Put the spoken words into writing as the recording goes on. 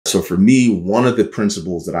So for me, one of the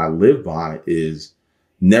principles that I live by is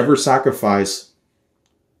never sacrifice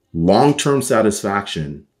long-term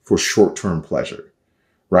satisfaction for short-term pleasure,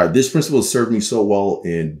 right? This principle has served me so well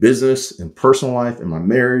in business, in personal life, in my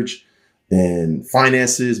marriage, and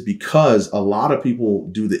finances, because a lot of people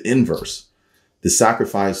do the inverse. They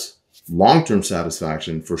sacrifice long-term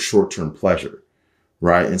satisfaction for short-term pleasure,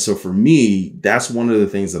 right? And so for me, that's one of the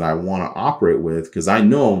things that I want to operate with, because I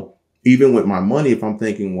know even with my money, if I'm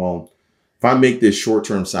thinking, well, if I make this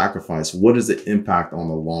short-term sacrifice, what is the impact on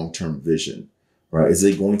the long-term vision, right? Is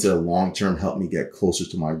it going to long-term help me get closer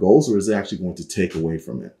to my goals, or is it actually going to take away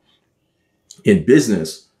from it? In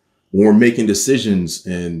business, when we're making decisions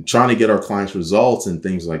and trying to get our clients results and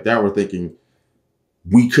things like that, we're thinking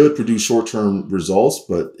we could produce short-term results,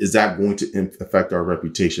 but is that going to affect our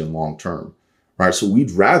reputation long-term, right? So we'd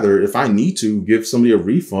rather, if I need to give somebody a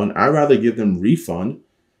refund, I'd rather give them refund,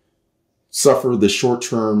 suffer the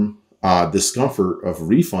short-term discomfort of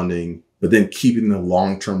refunding, but then keeping the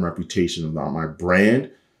long-term reputation of my brand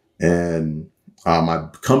and my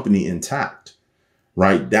company intact,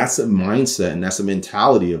 right? That's a mindset and that's a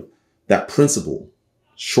mentality of that principle.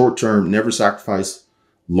 Short-term, never sacrifice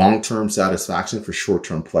long-term satisfaction for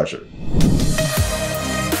short-term pleasure.